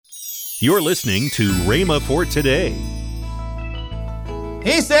You're listening to Rhema for Today.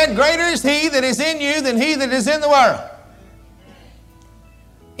 He said, greater is He that is in you than he that is in the world.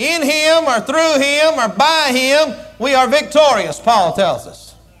 In Him or through Him or by Him, we are victorious, Paul tells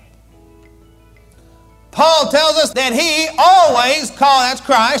us. Paul tells us that He always, that's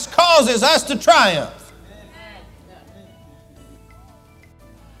Christ, causes us to triumph.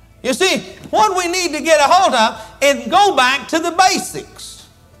 You see, what we need to get a hold of is go back to the basics.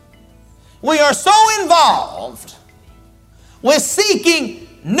 We are so involved with seeking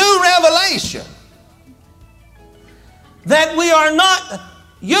new revelation that we are not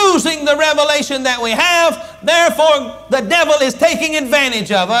using the revelation that we have. Therefore, the devil is taking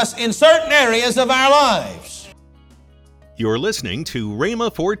advantage of us in certain areas of our lives. You're listening to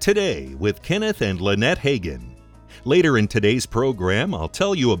Rhema for Today with Kenneth and Lynette Hagin. Later in today's program, I'll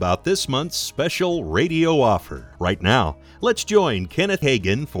tell you about this month's special radio offer. Right now, let's join Kenneth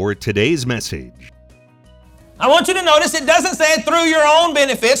Hagin for today's message. I want you to notice it doesn't say through your own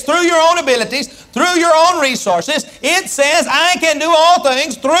benefits, through your own abilities, through your own resources. It says, I can do all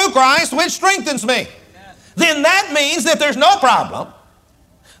things through Christ which strengthens me. Then that means that there's no problem,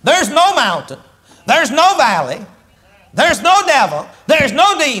 there's no mountain, there's no valley, there's no devil, there's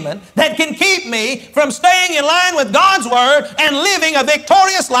no demon that can keep me from staying in line with God's Word and living a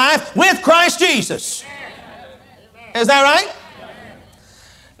victorious life with Christ Jesus. Is that right?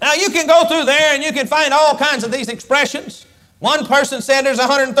 Now you can go through there and you can find all kinds of these expressions. One person said there's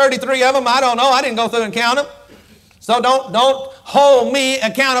 133 of them. I don't know. I didn't go through and count them. So don't hold me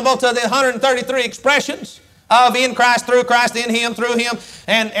accountable to the 133 expressions of in Christ, through Christ, in Him, through Him,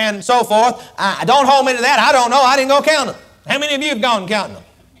 and so forth. Don't hold me to that. I don't know. I didn't go count them. How many of you have gone counting them?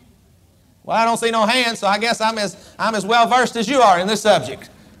 Well, I don't see no hands, so I guess I'm as well versed as you are in this subject.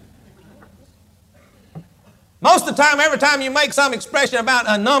 Most of the time, every time you make some expression about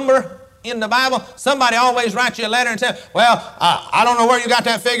a number in the Bible, somebody always writes you a letter and says, well, I don't know where you got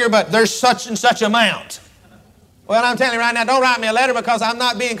that figure, but there's such and such amount. Well, I'm telling you right now, don't write me a letter because I'm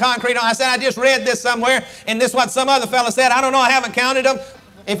not being concrete. I said I just read this somewhere, and this is what some other fellow said. I don't know, I haven't counted them.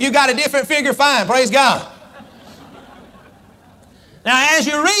 If you got a different figure, fine, praise God. Now, as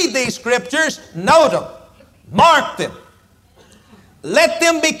you read these scriptures, note them, mark them, let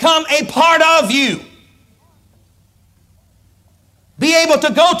them become a part of you. Be able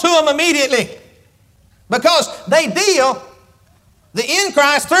to go to them immediately because they deal the in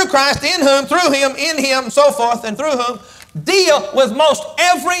Christ, through Christ, in whom, through Him, in Him, so forth, and through whom, deal with most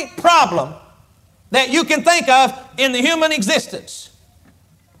every problem that you can think of in the human existence.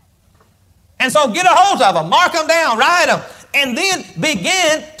 And so get a hold of them, mark them down, write them, and then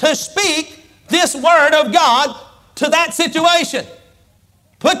begin to speak this Word of God to that situation.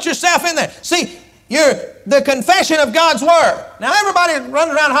 Put yourself in there. See, the confession of God's Word. Now everybody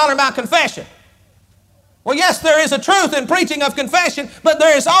running around hollering about confession. Well, yes, there is a truth in preaching of confession, but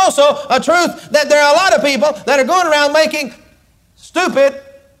there is also a truth that there are a lot of people that are going around making stupid,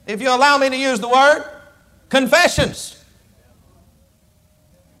 if you allow me to use the word, confessions.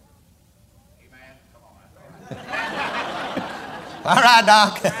 Amen. All right,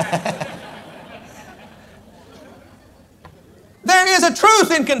 Doc. There is a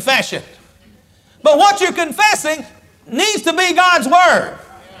truth in confession, but what you're confessing needs to be God's Word.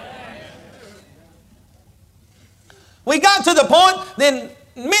 We got to the point then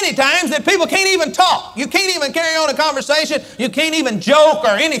many times that people can't even talk. You can't even carry on a conversation. You can't even joke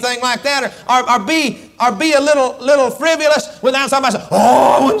or anything like that or be a little frivolous without somebody saying,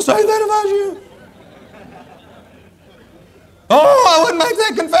 oh, I wouldn't say that if I was you. Oh, I wouldn't make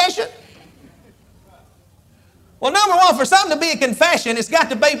that confession. Well, number one, for something to be a confession, it's got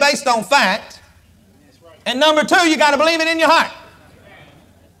to be based on fact. And number two, you got to believe it in your heart.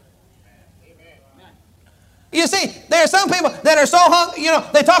 You see, there are some people that are so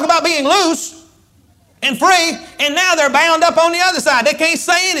they talk about being loose and free, and now they're bound up on the other side. They can't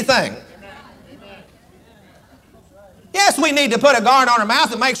say anything. Yes, we need to put a guard on our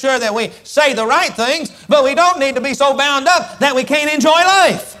mouth and make sure that we say the right things, but we don't need to be so bound up that we can't enjoy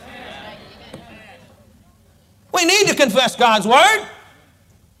life. We need to confess God's Word.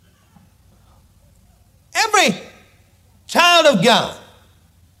 Every child of God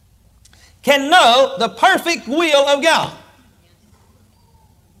can know the perfect will of God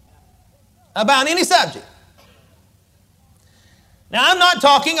about any subject. Now, I'm not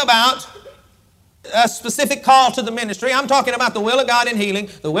talking about a specific call to the ministry. I'm talking about the will of God in healing,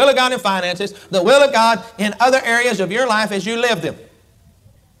 the will of God in finances, the will of God in other areas of your life as you live them.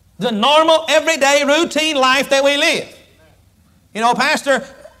 The normal, everyday, routine life that we live. You know, Pastor,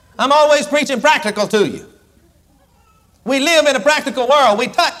 I'm always preaching practical to you. We live in a practical world. We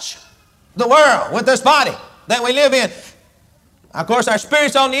touch. the world, with this body that we live in. Of course, our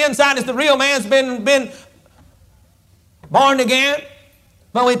spirit's on the inside as the real man's been born again,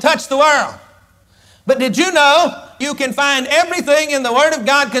 but we touch the world. But did you know you can find everything in the Word of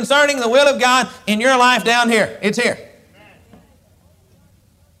God concerning the will of God in your life down here? It's here.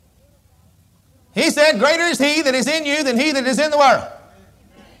 He said, greater is He that is in you than he that is in the world.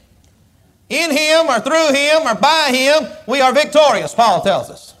 In Him or through Him or by Him, we are victorious, Paul tells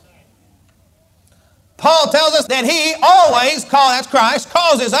us. Paul tells us that He always, that's Christ,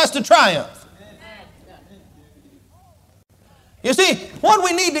 causes us to triumph. You see, what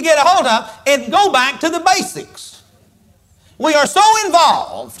we need to get a hold of is go back to the basics. We are so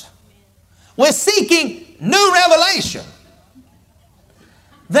involved with seeking new revelation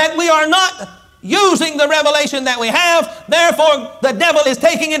that we are not using the revelation that we have. Therefore, the devil is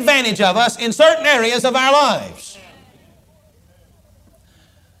taking advantage of us in certain areas of our lives.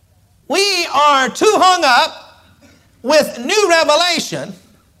 We are too hung up with new revelation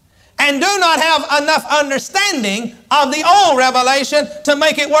and do not have enough understanding of the old revelation to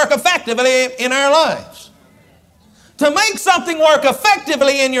make it work effectively in our lives. To make something work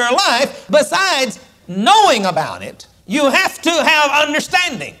effectively in your life, besides knowing about it, you have to have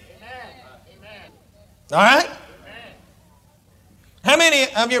understanding. All right? How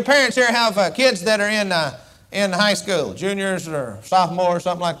many of your parents here have kids that are in high school, juniors or sophomores or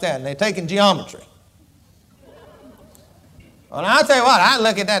something like that, and they're taking geometry? Well, I'll tell you what, I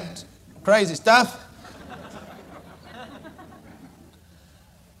look at that crazy stuff.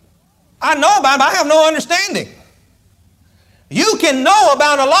 I know about it, but I have no understanding. You can know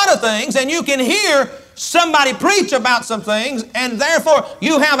about a lot of things, and you can hear somebody preach about some things, and therefore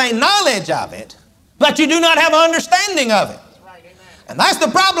you have a knowledge of it, but you do not have an understanding of it. And that's the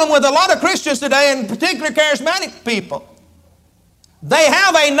problem with a lot of Christians today, and particularly charismatic people. They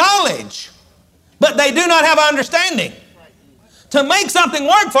have a knowledge, but they do not have an understanding. To make something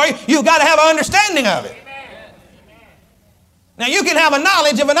work for you, you've got to have an understanding of it. Now, you can have a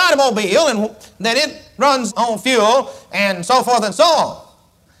knowledge of an automobile and that it runs on fuel and so forth and so on.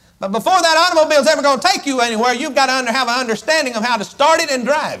 But before that automobile is ever going to take you anywhere, you've got to have an understanding of how to start it and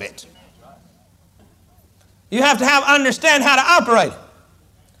drive it. You have to understand how to operate it.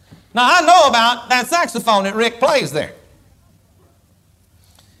 Now, I know about that saxophone that Rick plays there.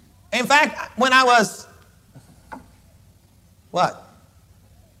 In fact, when I was,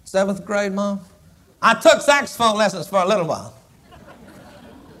 7th grade, Mom? I took saxophone lessons for a little while.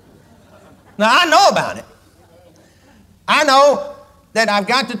 Now, I know about it. I know that I've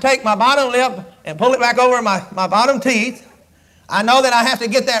got to take my bottom lip and pull it back over my bottom teeth. I know that I have to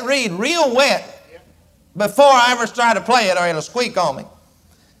get that reed real wet before I ever try to play it or it'll squeak on me.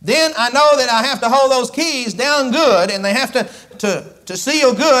 Then I know that I have to hold those keys down good and they have to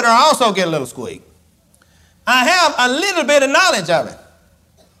seal good or I also get a little squeak. I have a little bit of knowledge of it,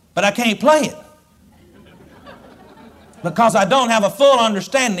 but I can't play it because I don't have a full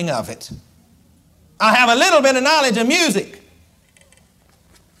understanding of it. I have a little bit of knowledge of music,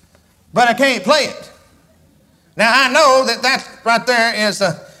 but I can't play it. Now I know that right there is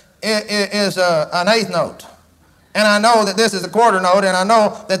an eighth note. And I know that this is a quarter note, and I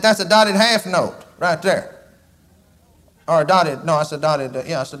know that that's a dotted half note right there. Or a dotted, no, it's a dotted,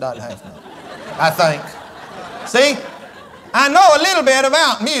 it's a dotted half note, I think. See? I know a little bit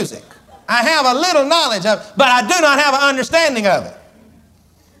about music. I have a little knowledge of it, but I do not have an understanding of it.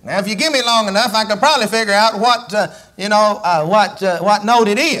 Now, if you give me long enough, I could probably figure out what note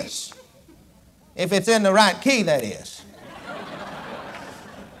it is. If it's in the right key, that is.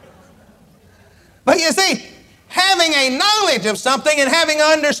 But you see, having a knowledge of something and having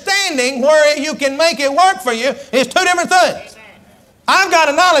an understanding where you can make it work for you is two different things. I've got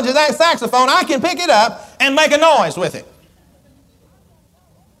a knowledge of that saxophone. I can pick it up and make a noise with it.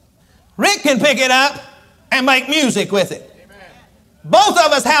 Rick can pick it up and make music with it. Both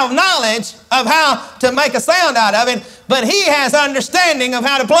of us have knowledge of how to make a sound out of it, but he has understanding of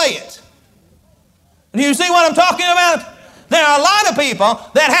how to play it. Do you see what I'm talking about? There are a lot of people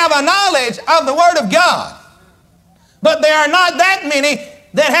that have a knowledge of the Word of God, but there are not that many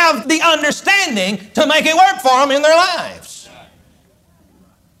that have the understanding to make it work for them in their lives.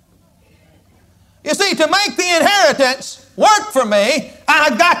 You see, to make the inheritance work for me,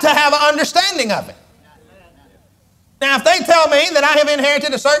 I've got to have an understanding of it. Now, if they tell me that I have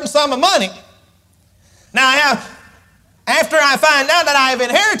inherited a certain sum of money, now after I find out that I have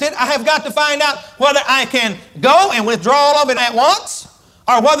inherited, I have got to find out whether I can go and withdraw all of it at once,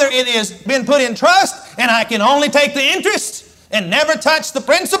 or whether it has been put in trust and I can only take the interest and never touch the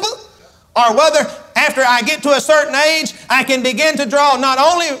principal, or whether after I get to a certain age, I can begin to draw not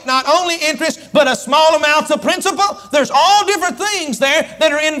only interest, but a small amount of principal. There's all different things there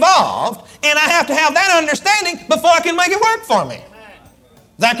that are involved, and I have to have that understanding before I can make it work for me. Is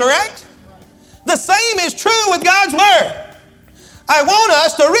that correct? The same is true with God's Word. I want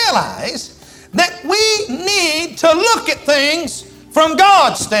us to realize that we need to look at things from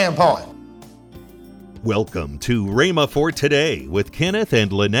God's standpoint. Welcome to Rhema for Today with Kenneth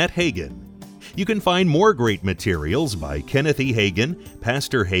and Lynette Hagin. You can find more great materials by Kenneth E. Hagin,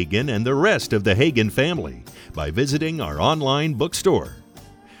 Pastor Hagin, and the rest of the Hagin family by visiting our online bookstore.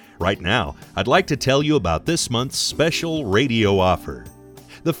 Right now, I'd like to tell you about this month's special radio offer.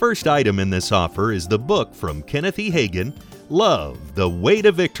 The first item in this offer is the book from Kenneth E. Hagin, Love, the Way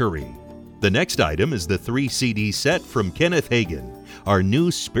to Victory. The next item is the 3 CD set from Kenneth Hagin, Our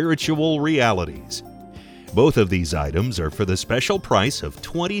New Spiritual Realities. Both of these items are for the special price of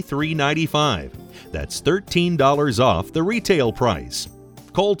 $23.95. That's $13 off the retail price.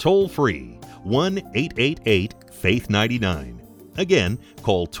 Call toll-free 1-888-FAITH-99. Again,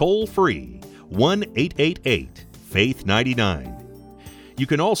 call toll-free 1-888-FAITH-99. You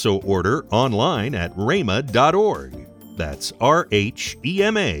can also order online at rhema.org. That's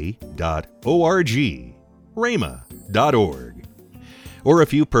RHEMA.org. rhema.org. Or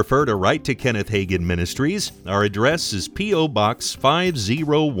if you prefer to write to Kenneth Hagin Ministries, our address is P.O. Box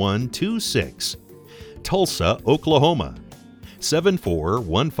 50126, Tulsa, Oklahoma,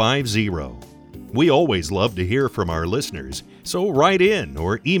 74150. We always love to hear from our listeners, so write in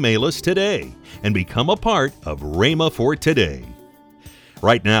or email us today and become a part of Rhema for Today.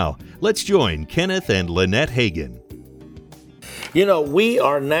 Right now, let's join Kenneth and Lynette Hagin. You know, we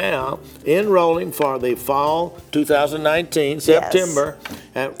are now enrolling for the fall 2019, September,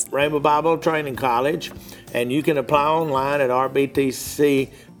 at Rhema Bible Training College, and you can apply online at rbtc.org,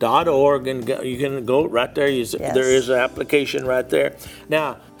 and you can go right there. There is an application right there.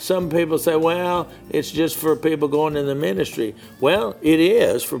 Now, some people say, well, it's just for people going in the ministry. Well, it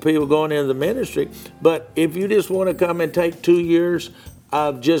is for people going into the ministry, but if you just want to come and take 2 years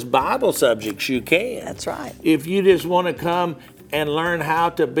of just Bible subjects, you can. That's right. If you just want to come and learn how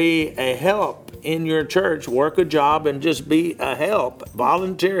to be a help in your church, work a job and just be a help,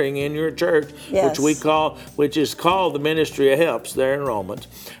 volunteering in your church, which is called the Ministry of Helps there in Romans.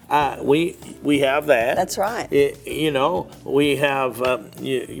 We have that. That's right. We have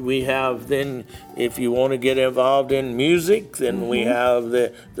then, if you want to get involved in music, then we have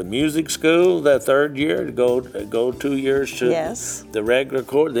the music school, the third year, to go 2 years to the regular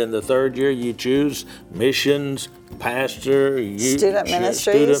course. Then the third year you choose missions, pastor, student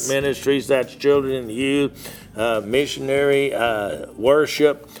ministries, that's children and youth, missionary,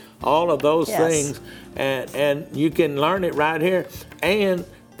 worship, all of those things, and you can learn it right here. And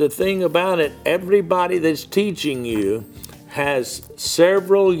the thing about it, everybody that's teaching you has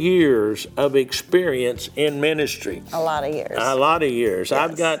several years of experience in ministry. A lot of years.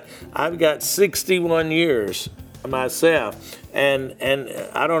 Yes. I've got 61 years myself, and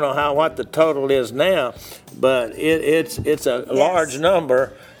I don't know what the total is now, but it's a large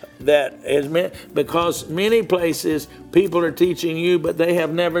number that is meant, because many places people are teaching you, but they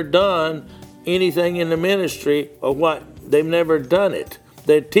have never done anything in the ministry, or they've never done it.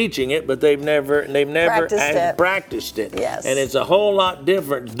 They're teaching it, but they've never practiced it. Yes. And it's a whole lot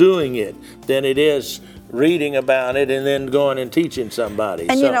different doing it than it is reading about it and then going and teaching somebody.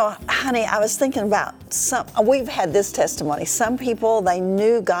 And honey, I was thinking about we've had this testimony. Some people, they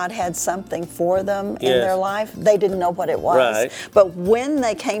knew God had something for them in their life. They didn't know what it was. Right. But when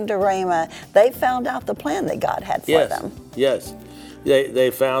they came to Rhema, they found out the plan that God had for them. Yes. They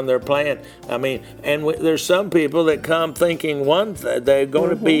found their plan. I mean, and there's some people that come thinking they're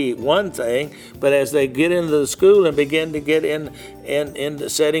going to be one thing, but as they get into the school and begin to get in the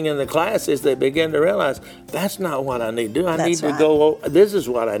setting in the classes, they begin to realize that's not what I need to do. I need to go. This is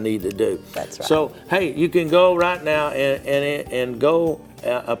what I need to do. That's right. So hey, you can go right now and go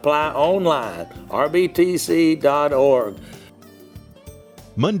apply online, rbtc.org.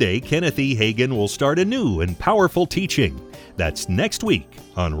 Monday, Kenneth E. Hagin will start a new and powerful teaching. That's next week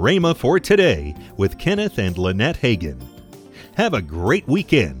on Rhema for Today with Kenneth and Lynette Hagin. Have a great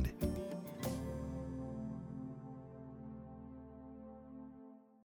weekend